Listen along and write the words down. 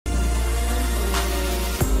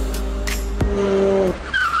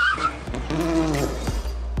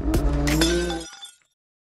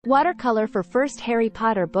Watercolor for first Harry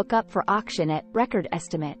Potter book up for auction at record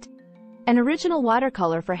estimate. An original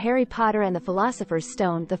watercolor for Harry Potter and the Philosopher's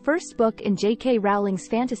Stone, the first book in J.K. Rowling's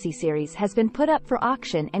fantasy series, has been put up for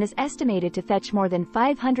auction and is estimated to fetch more than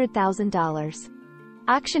 $500,000.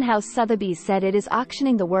 Auction house Sotheby's said it is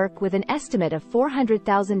auctioning the work with an estimate of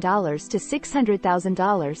 $400,000 to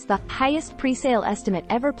 $600,000, the highest pre-sale estimate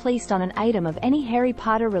ever placed on an item of any Harry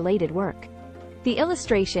Potter-related work. The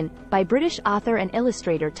illustration, by British author and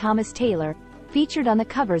illustrator Thomas Taylor, featured on the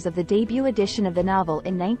covers of the debut edition of the novel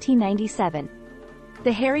in 1997.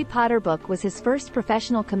 The Harry Potter book was his first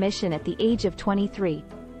professional commission at the age of 23.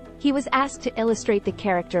 He was asked to illustrate the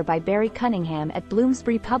character by Barry Cunningham at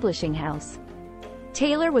Bloomsbury Publishing House.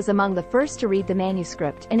 Taylor was among the first to read the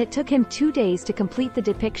manuscript, and it took him 2 days to complete the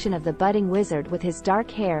depiction of the budding wizard with his dark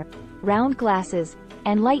hair, round glasses,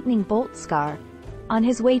 and lightning bolt scar, on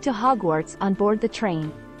his way to Hogwarts on board the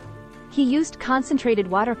train. He used concentrated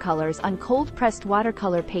watercolors on cold-pressed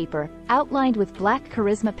watercolor paper, outlined with black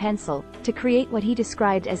charisma pencil, to create what he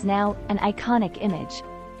described as now an iconic image.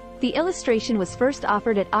 The illustration was first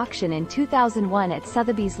offered at auction in 2001 at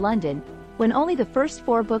Sotheby's London, when only the first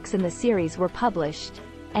 4 books in the series were published,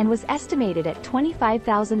 and was estimated at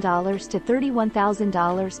 $25,000 to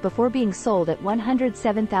 $31,000 before being sold at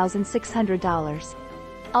 $107,600.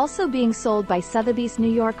 Also being sold by Sotheby's New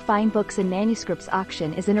York Fine Books and Manuscripts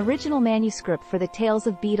auction is an original manuscript for the Tales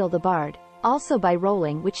of Beedle the Bard, also by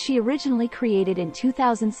Rowling, which she originally created in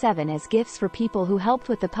 2007 as gifts for people who helped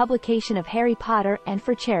with the publication of Harry Potter and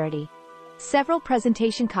for charity. Several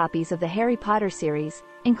presentation copies of the Harry Potter series,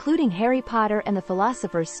 including Harry Potter and the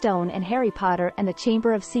Philosopher's Stone and Harry Potter and the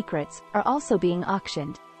Chamber of Secrets, are also being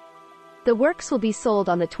auctioned. The works will be sold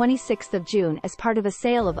on the 26th of June as part of a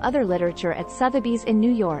sale of other literature at Sotheby's in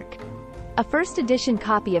New York. A first edition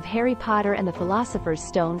copy of Harry Potter and the Philosopher's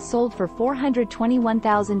Stone sold for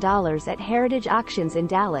 $421,000 at Heritage Auctions in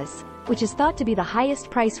Dallas, which is thought to be the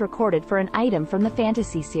highest price recorded for an item from the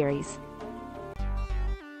fantasy series.